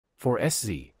For SZ,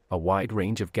 a wide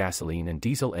range of gasoline and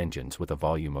diesel engines with a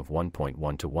volume of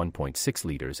 1.1 to 1.6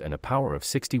 liters and a power of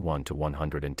 61 to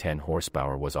 110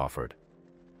 horsepower was offered.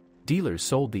 Dealers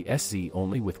sold the SZ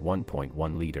only with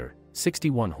 1.1 liter,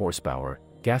 61 horsepower,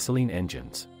 gasoline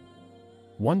engines.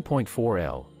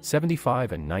 1.4L,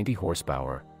 75 and 90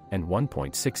 horsepower, and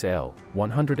 1.6L,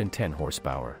 110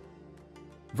 horsepower.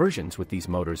 Versions with these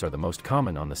motors are the most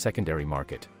common on the secondary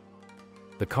market.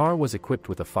 The car was equipped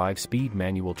with a 5-speed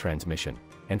manual transmission,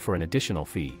 and for an additional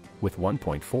fee, with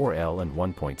 1.4L and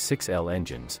 1.6L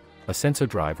engines, a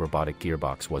Sensodrive robotic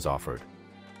gearbox was offered.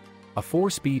 A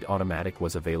 4-speed automatic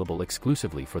was available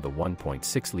exclusively for the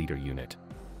 1.6-liter unit.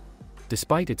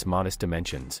 Despite its modest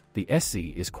dimensions, the SZ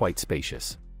is quite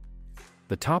spacious.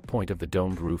 The top point of the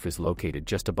domed roof is located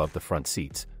just above the front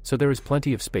seats, so there is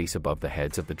plenty of space above the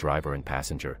heads of the driver and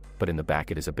passenger, but in the back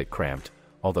it is a bit cramped,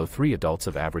 although 3 adults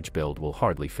of average build will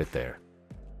hardly fit there.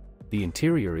 The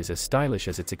interior is as stylish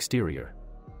as its exterior.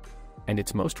 And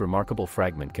its most remarkable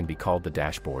fragment can be called the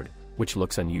dashboard, which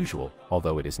looks unusual,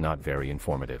 although it is not very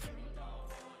informative.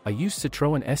 A used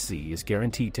Citroen SZ is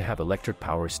guaranteed to have electric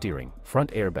power steering, front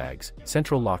airbags,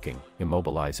 central locking,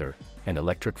 immobilizer, and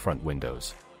electric front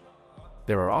windows.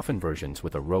 There are often versions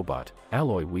with a robot,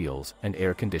 alloy wheels, and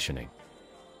air conditioning.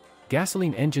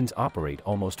 Gasoline engines operate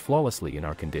almost flawlessly in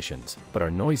our conditions, but are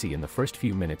noisy in the first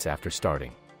few minutes after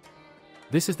starting.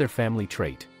 This is their family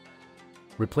trait.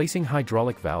 Replacing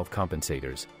hydraulic valve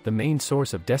compensators, the main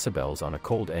source of decibels on a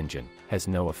cold engine, has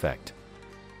no effect.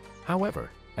 However,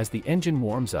 as the engine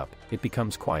warms up, it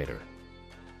becomes quieter.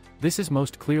 This is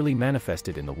most clearly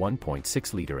manifested in the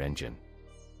 1.6-liter engine.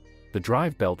 The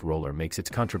drive belt roller makes its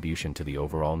contribution to the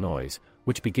overall noise,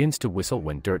 which begins to whistle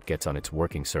when dirt gets on its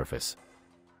working surface.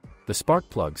 The spark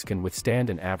plugs can withstand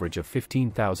an average of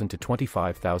 15,000 to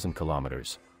 25,000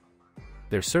 kilometers.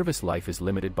 Their service life is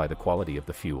limited by the quality of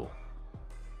the fuel.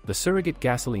 The surrogate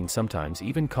gasoline sometimes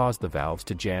even caused the valves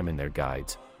to jam in their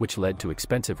guides, which led to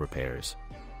expensive repairs.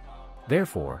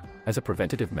 Therefore, as a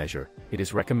preventative measure, it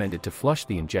is recommended to flush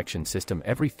the injection system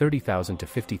every 30,000 to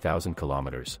 50,000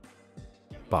 kilometers.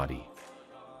 Body.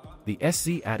 The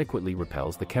SZ adequately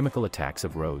repels the chemical attacks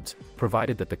of roads,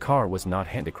 provided that the car was not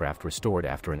handicraft restored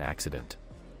after an accident.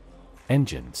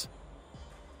 Engines.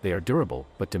 They are durable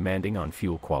but demanding on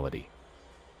fuel quality.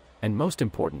 And most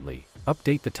importantly,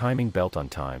 update the timing belt on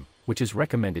time, which is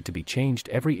recommended to be changed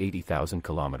every 80,000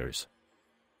 kilometers.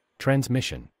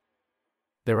 Transmission.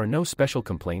 There are no special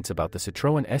complaints about the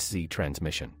Citroen SZ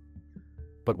transmission.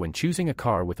 But when choosing a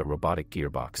car with a robotic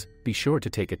gearbox, be sure to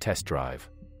take a test drive.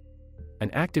 An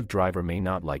active driver may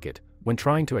not like it. When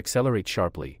trying to accelerate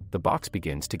sharply, the box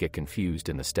begins to get confused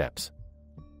in the steps.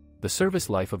 The service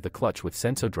life of the clutch with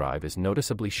Sensodrive is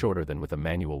noticeably shorter than with a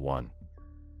manual one.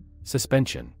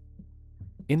 Suspension.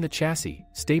 In the chassis,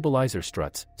 stabilizer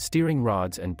struts, steering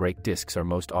rods and brake discs are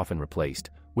most often replaced,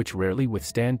 which rarely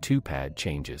withstand 2-pad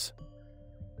changes.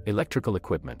 Electrical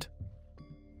equipment.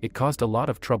 It caused a lot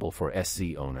of trouble for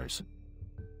SZ owners.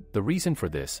 The reason for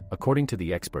this, according to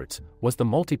the experts, was the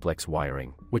multiplex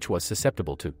wiring, which was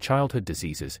susceptible to childhood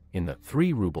diseases in the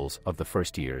 3 rubles of the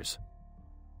first years.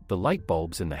 The light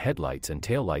bulbs in the headlights and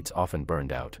taillights often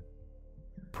burned out.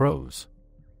 Pros.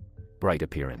 Bright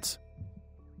appearance.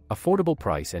 Affordable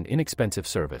price and inexpensive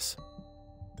service.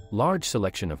 Large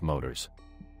selection of motors.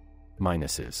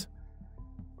 Minuses.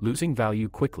 Losing value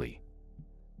quickly.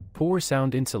 Poor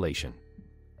sound insulation.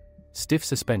 Stiff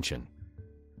suspension.